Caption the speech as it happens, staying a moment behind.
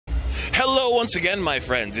Hello once again, my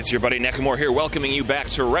friends. It's your buddy Neckamore here, welcoming you back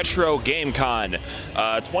to RetroGameCon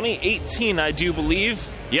 2018, I do believe.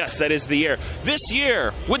 Yes, that is the year. This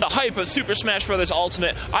year, with the hype of Super Smash Bros.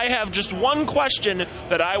 Ultimate, I have just one question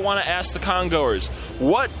that I want to ask the congoers.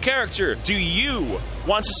 What character do you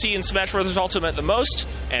want to see in Smash Bros. Ultimate the most,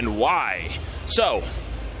 and why? So,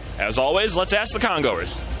 as always, let's ask the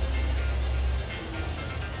congoers.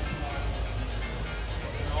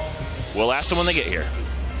 We'll ask them when they get here.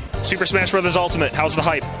 Super Smash Bros. Ultimate, how's the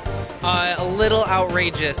hype? A little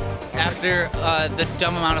outrageous after the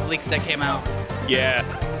dumb amount of leaks that came out. Yeah,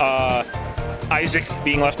 Isaac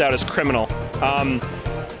being left out is criminal.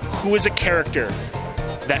 Who is a character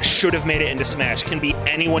that should have made it into Smash? Can be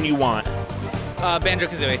anyone you want.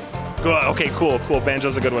 Banjo-Kazooie. Okay, cool.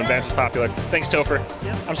 Banjo's a good one. Banjo's popular. Thanks, Topher.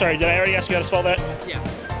 Yep. I'm sorry, did I already ask you how to spell that? Yeah.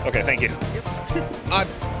 Okay, thank you. Yep.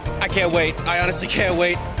 I can't wait. I honestly can't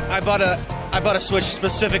wait. I bought a Switch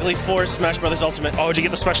specifically for Smash Bros. Ultimate. Oh, did you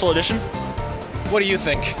get the special edition? What do you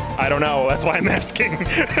think? I don't know. That's why I'm asking.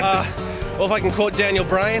 Well, if I can quote Daniel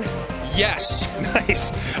Bryan, yes.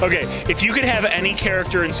 Nice. Okay, if you could have any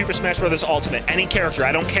character in Super Smash Bros. Ultimate, any character,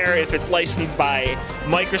 I don't care if it's licensed by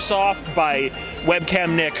Microsoft, by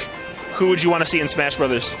Webcam Nick, who would you want to see in Smash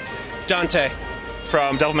Bros.? Dante.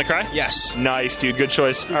 From Devil May Cry? Yes. Nice, dude. Good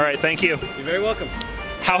choice. All right, thank you. You're very welcome.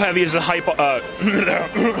 How heavy is the hype?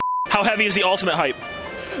 How heavy is the Ultimate hype?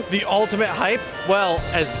 The Ultimate hype? Well,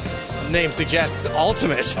 as the name suggests,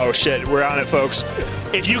 Ultimate. Oh shit, we're on it, folks.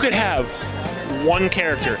 If you could have one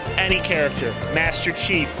character, any character, Master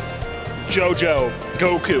Chief, JoJo,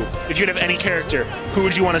 Goku, if you could have any character, who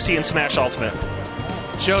would you want to see in Smash Ultimate?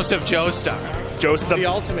 Joseph Joestar. The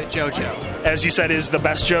Ultimate JoJo. As you said, is the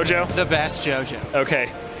best JoJo? The best JoJo.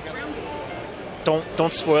 Okay.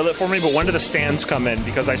 Don't spoil it for me, but when do the stands come in?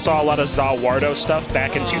 Because I saw a lot of Zawardo stuff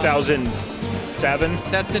back in 2007.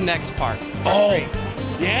 That's the next part. Oh,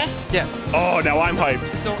 yeah? Yes. Oh, now I'm hyped.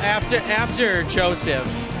 So after Joseph,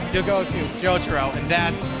 you'll go to Jotaro, and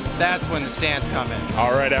that's when the stands come in.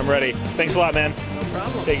 All right, I'm ready. Thanks a lot, man. No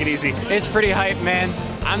problem. Take it easy. It's pretty hype, man.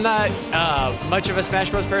 I'm not much of a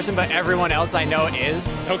Smash Bros. Person, but everyone else I know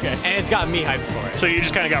is. Okay. And it's got me hyped for it. So you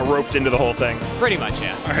just kind of got roped into the whole thing? Pretty much,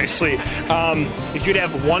 yeah. All right, sweet. If you'd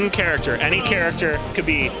have one character, any character, it could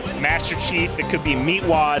be Master Chief, it could be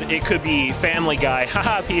Meatwad, it could be Family Guy,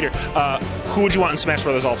 haha, Peter, who would you want in Smash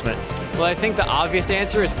Bros. Ultimate? Well, I think the obvious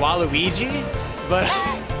answer is Waluigi, but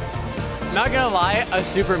not gonna lie, a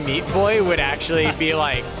Super Meat Boy would actually be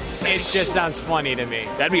like, it just sounds funny to me.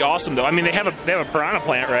 That'd be awesome, though. I mean, they have a piranha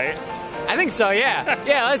plant, right? I think so, yeah.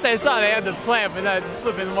 Yeah, last I saw they had the plant, but not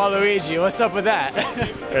flipping Waluigi. What's up with that?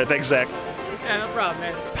 All right, thanks, Zach. Yeah, no problem,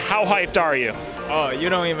 man. How hyped are you? Oh, you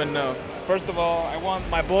don't even know. First of all, I want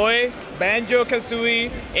my boy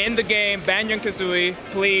Banjo-Kazooie in the game. Banjo-Kazooie,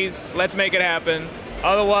 please, let's make it happen.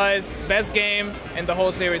 Otherwise, best game in the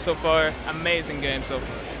whole series so far. Amazing game so far.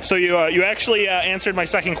 So you actually answered my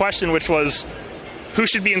second question, which was, who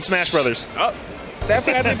should be in Smash Brothers? Oh,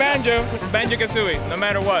 definitely Banjo-Kazooie, no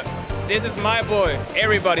matter what. This is my boy,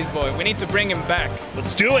 everybody's boy. We need to bring him back.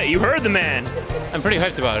 Let's do it. You heard the man. I'm pretty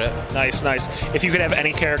hyped about it. Nice. If you could have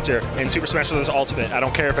any character in Super Smash Bros. Ultimate, I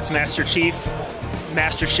don't care if it's Master Chief,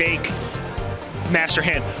 Master Shake, Master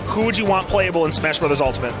Hand, who would you want playable in Smash Bros.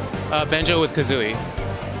 Ultimate? Banjo with Kazooie.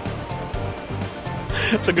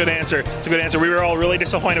 It's a good answer. We were all really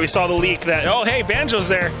disappointed. We saw the leak that, oh, hey, Banjo's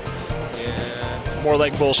there. Yeah. More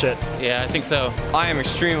like bullshit. Yeah, I think so. I am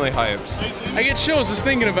extremely hyped. I get chills just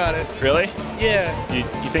thinking about it. Really? Yeah.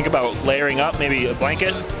 You think about layering up, maybe a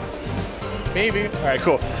blanket? Maybe. All right,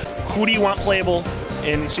 cool. Who do you want playable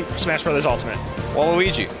in Super Smash Bros. Ultimate?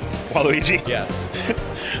 Waluigi. Waluigi? Yes.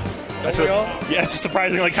 Yeah, it's a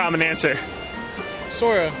surprisingly common answer.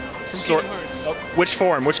 Sora from Kingdom Hearts. Oh, which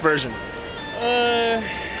form? Which version?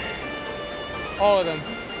 All of them.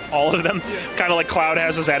 All of them? Yes. Kind of like Cloud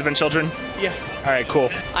has his Advent Children? Yes. All right, cool.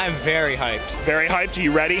 I'm very hyped. Very hyped? Are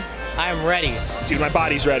you ready? I'm ready. Dude, my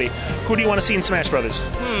body's ready. Who do you want to see in Smash Brothers?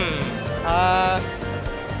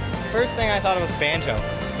 First thing I thought it was Banjo.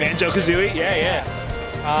 Banjo-Kazooie? Yeah.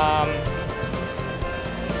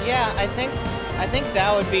 Yeah, I think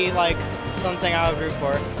that would be like something I would root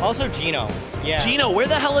for. Also Gino. Yeah. Gino, where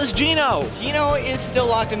the hell is Gino? Gino is still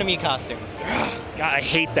locked into Mii costume. God, I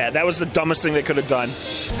hate that. That was the dumbest thing they could have done.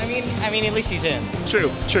 I mean, at least he's in.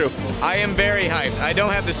 True. I am very hyped. I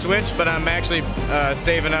don't have the Switch, but I'm actually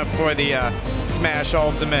saving up for the Smash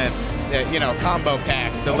Ultimate, combo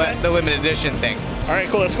pack, the limited edition thing. All right,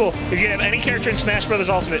 cool. That's cool. If you could have any character in Smash Bros.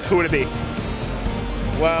 Ultimate, who would it be?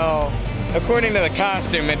 Well, according to the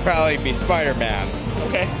costume, it'd probably be Spider-Man.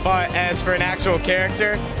 Okay. But as for an actual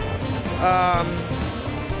character,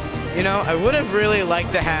 You know, I would have really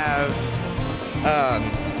liked to have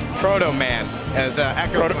Proto Man as an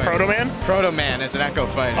Echo fighter. Proto Man? Proto Man as an Echo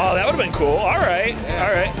fighter. Oh, that would have been cool. All right. Yeah.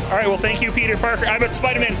 All right. All right. Well, thank you, Peter Parker. I bet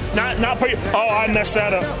Spider-Man, not Peter. Oh, I messed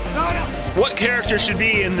that up. What character should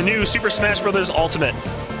be in the new Super Smash Bros. Ultimate?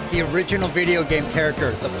 The original video game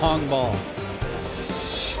character, the Pong Ball.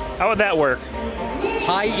 How would that work?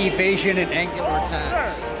 High evasion and angular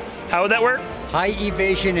attacks. How would that work? High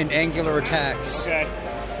evasion and angular attacks. Okay.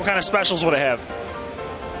 What kind of specials would it have?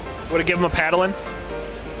 Would it give him a paddling?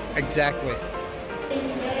 Exactly.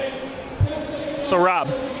 So, Rob,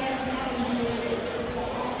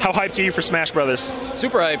 how hyped are you for Smash Brothers?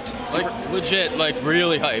 Super hyped. Like, legit, like,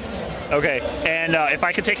 really hyped. Okay, and if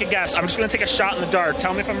I could take a guess, I'm just going to take a shot in the dark.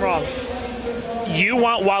 Tell me if I'm wrong. You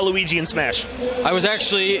want Waluigi in Smash? I was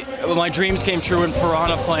actually, my dreams came true when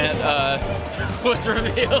Piranha Plant was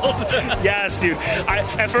revealed. Yes, dude.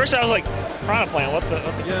 At first I was like, Piranha Plant, what the?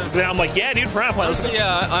 Yeah. Then I'm like, yeah, dude, Piranha Plant. Honestly,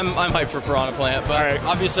 yeah, I'm hyped for Piranha Plant, but All right.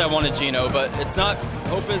 obviously I wanted Gino, but it's not,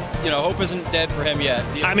 hope isn't dead for him yet.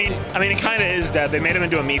 I mean, it kind of is dead. They made him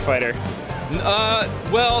into a Mii fighter.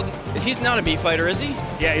 Well, he's not a Mii fighter, is he?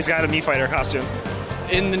 Yeah, he's got a Mii fighter costume.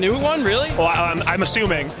 In the new one, really? Well, I'm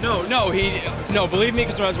assuming. No, believe me,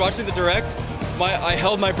 because when I was watching the direct, I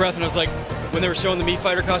held my breath and I was like, when they were showing the Mii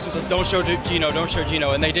fighter costumes, like, don't show Gino, don't show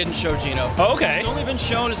Gino, and they didn't show Gino. Oh, okay. It's only been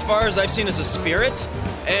shown, as far as I've seen, as a spirit,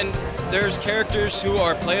 and there's characters who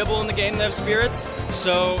are playable in the game that have spirits,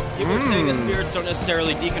 so people are saying that spirits don't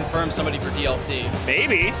necessarily deconfirm somebody for DLC.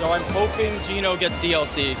 Maybe. So I'm hoping Gino gets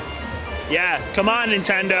DLC. Yeah, come on,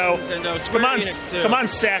 Nintendo. Square Enix too. Come on,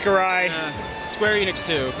 Sakurai. Square Enix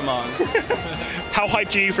too, come on. How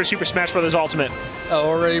hyped are you for Super Smash Bros. Ultimate?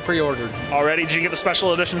 Already pre-ordered. Already? Did you get the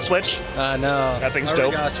special edition Switch? No. That thing's I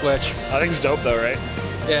dope. already got a Switch. That thing's dope, though, right?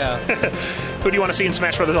 Yeah. Who do you want to see in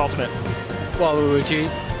Smash Bros. Ultimate? Waluigi.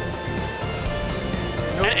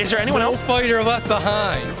 And is there anyone else? Fighter left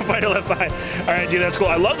behind. Fighter left behind. All right, dude, that's cool.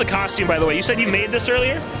 I love the costume, by the way. You said you made this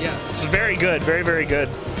earlier? Yeah. This is very good. Very, very good.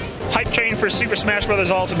 Hype train for Super Smash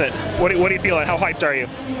Bros. Ultimate. What do you feel like? How hyped are you?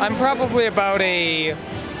 I'm probably about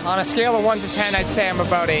on a scale of 1 to 10, I'd say I'm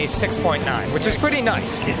about a 6.9, which is pretty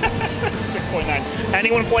nice. 6.9.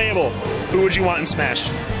 Anyone playable? Who would you want in Smash?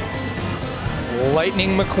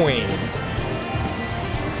 Lightning McQueen.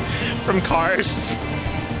 From Cars?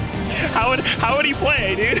 How would he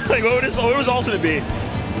play, dude? Like, what would his ultimate be?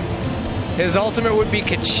 His ultimate would be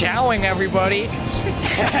ka-chowing everybody.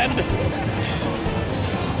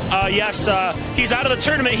 Yes, he's out of the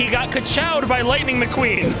tournament. He got ka-chowed by Lightning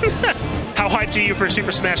McQueen. How hyped are you for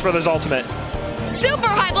Super Smash Bros. Ultimate? Super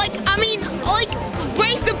hype.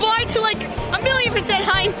 Raise the bar to 1,000,000%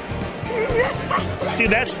 hype. Dude,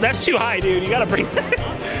 that's too high, dude. You gotta bring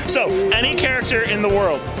So, any character in the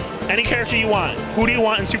world, any character you want, who do you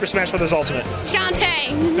want in Super Smash Bros. Ultimate? Shantae.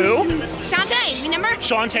 Who? Shantae, remember?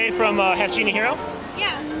 Shantae from Half Genie Hero?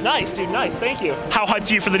 Yeah. Nice, dude, nice. Thank you. How hyped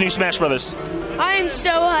are you for the new Smash Brothers? I am so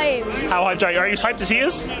hyped. How hyped are you? Are you as hyped as he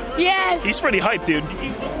is? Yes. He's pretty hyped, dude.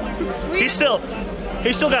 He's still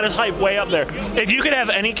got his hype way up there. If you could have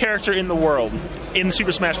any character in the world in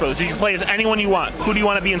Super Smash Bros., you can play as anyone you want. Who do you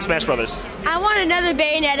want to be in Smash Brothers? I want another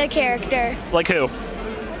Bayonetta character. Like who?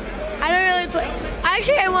 I don't really play.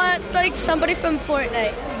 Actually, I want somebody from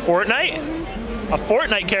Fortnite. Fortnite? A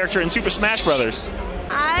Fortnite character in Super Smash Brothers.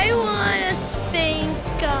 I want to think.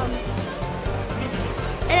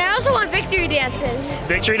 And I also want victory dances.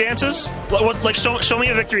 Victory dances? Show me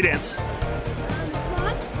a victory dance.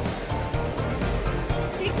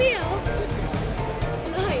 Take me out.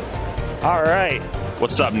 Nice. All right.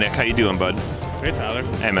 What's up, Nick? How you doing, bud? Hey, Tyler.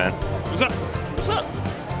 Hey, man. What's up? What's up?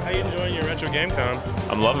 How you enjoying your Retro GameCon?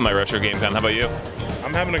 I'm loving my Retro GameCon. How about you?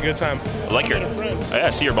 I'm having a good time. I like your. I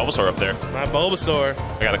see your Bulbasaur up there. My Bulbasaur.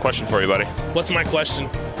 I got a question for you, buddy. What's my question?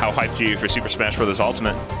 How hyped are you for Super Smash Bros.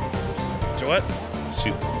 Ultimate? To what?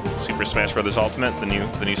 Super Smash Bros. Ultimate, the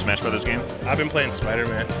new Smash Bros. game. I've been playing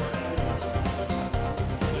Spider-Man.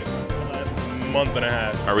 Last month and a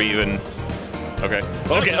half. Are we even? Okay.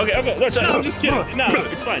 Okay. No, I'm just kidding. No,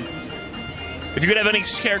 it's fine. If you could have any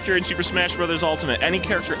character in Super Smash Bros. Ultimate, any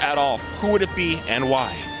character at all, who would it be and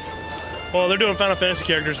why? Well, they're doing Final Fantasy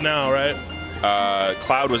characters now, right?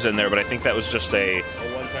 Cloud was in there, but I think that was just a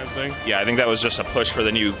one-time thing. Yeah, I think that was just a push for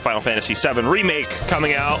the new Final Fantasy VII remake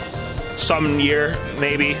coming out some year,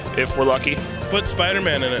 maybe, if we're lucky. Put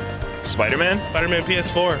Spider-Man in it. Spider-Man? Spider-Man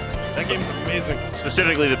PS4. That game's amazing.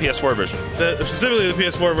 Specifically the PS4 version. Specifically the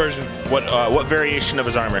PS4 version. What variation of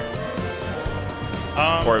his armor?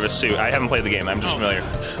 Or of his suit? I haven't played the game. I'm just familiar.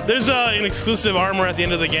 There's an exclusive armor at the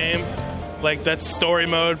end of the game. That's story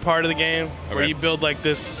mode part of the game, where you build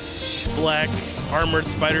this black armored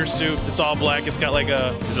spider suit. It's all black. It's got like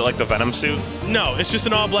a... Is it like the Venom suit? No, it's just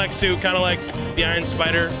an all black suit, kind of like the Iron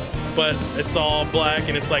Spider, but it's all black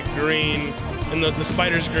and it's like green, and the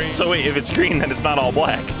spider's green. So wait, if it's green, then it's not all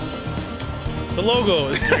black. The logo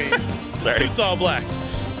is green. Sorry. It's all black.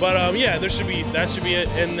 But yeah, that should be it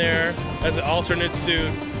in there as an alternate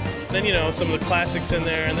suit. Then, you know, some of the classics in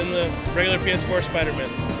there, and then the regular PS4 Spider-Man.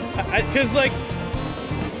 Because, like,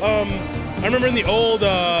 I remember in the old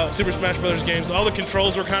Super Smash Bros. Games, all the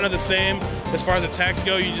controls were kind of the same as far as attacks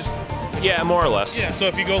go. You just... Yeah, more or less. Yeah, so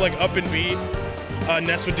if you go, like, up in B,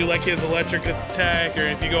 Ness would do, like, his electric attack, or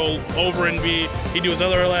if you go over in B, he'd do his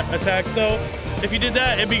other attack. So if you did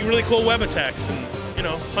that, it'd be really cool web attacks and, you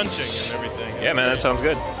know, punching and everything. Yeah, man, that sounds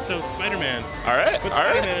good. So Spider-Man. All right, Put all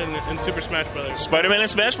right. Spider-Man in Super Smash Bros. Spider-Man and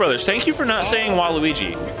Smash Brothers. Thank you for not saying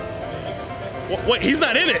Waluigi. Wait, he's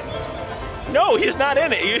not in it. No, he's not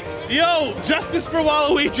in it. Yo, justice for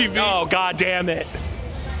Waluigi, B. Oh, god damn it.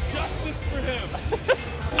 Justice for him.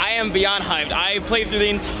 I am beyond hyped. I played through the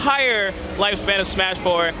entire lifespan of Smash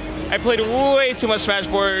 4. I played way too much Smash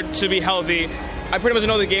 4 to be healthy. I pretty much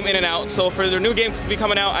know the game in and out, so for their new game to be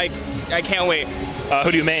coming out, I can't wait.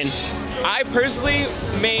 Who do you main? I personally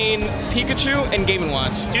main Pikachu and Game &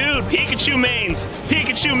 Watch. Dude, Pikachu mains.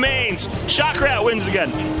 Pikachu mains. Shockrat wins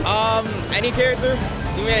again. Any character?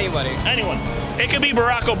 You mean anybody? Anyone. It could be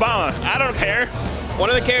Barack Obama. I don't care. One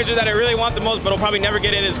of the characters that I really want the most, but I'll probably never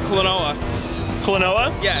get in, is Klonoa.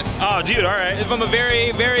 Klonoa? Yes. Oh, dude, all right. It's from a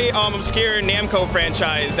very, very obscure Namco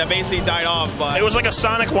franchise that basically died off, but... It was like a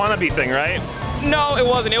Sonic wannabe thing, right? No, it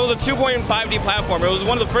wasn't. It was a 2.5D platformer. It was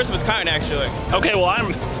one of the first of its kind, actually. Okay, well,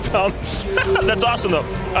 I'm dumb. That's awesome, though.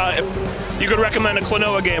 If you could recommend a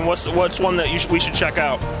Klonoa game, what's one that we should check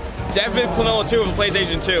out? Definitely Klonoa 2 of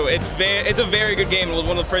PlayStation 2. It's a very good game. It was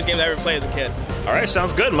one of the first games I ever played as a kid. All right,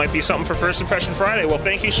 sounds good. Might be something for First Impression Friday. Well,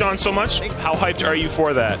 thank you, Sean, so much. How hyped are you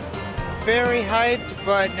for that? Very hyped,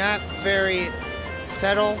 but not very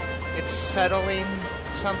settled. It's settling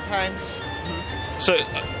sometimes. So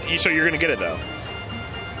you're gonna get it though?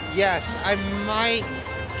 Yes, I might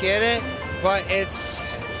get it, but it's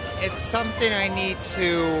something I need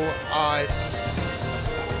to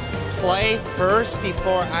play first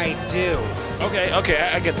before I do. Okay,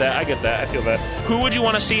 I get that. I feel that. Who would you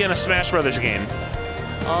want to see in a Smash Brothers game?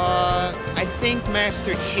 I think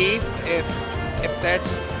Master Chief, if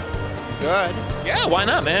that's good. Yeah, why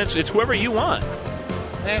not, man? It's whoever you want.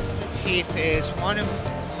 Master Chief is one of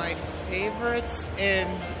my favorites in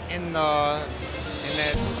that.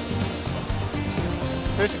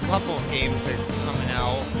 There's a couple of games that are coming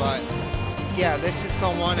out, but yeah, this is the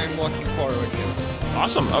one I'm looking forward to.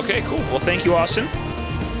 Awesome. Okay, cool. Well, thank you, Austin.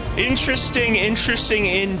 Interesting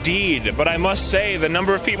indeed. But I must say, the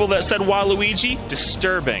number of people that said Waluigi,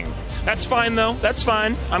 disturbing. That's fine, though. That's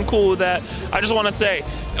fine. I'm cool with that. I just want to say,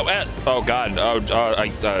 oh God,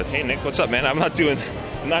 hey Nick, what's up, man? I'm not doing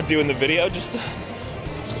the video. Just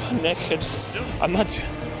Nick, I'm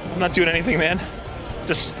not doing anything, man.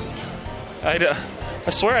 Just I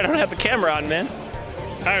swear I don't have the camera on, man.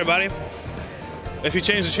 Hi, everybody. If you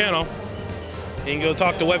change the channel, you can go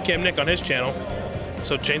talk to Webcam Nick on his channel.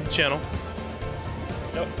 So change the channel.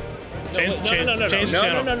 No. Change the channel.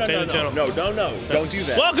 No, don't do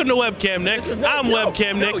that. Welcome to Webcam Nick. I'm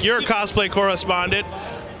Webcam Nick, your cosplay correspondent,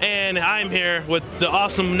 and I'm here with the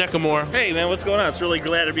awesome Neckamore. Hey, man, what's going on? It's really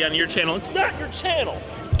glad to be on your channel. It's not your channel.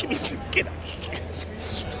 Get out.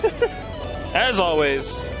 As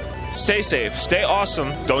always, stay safe, stay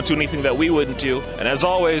awesome, don't do anything that we wouldn't do, and as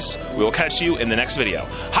always, we will catch you in the next video.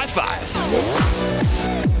 High five!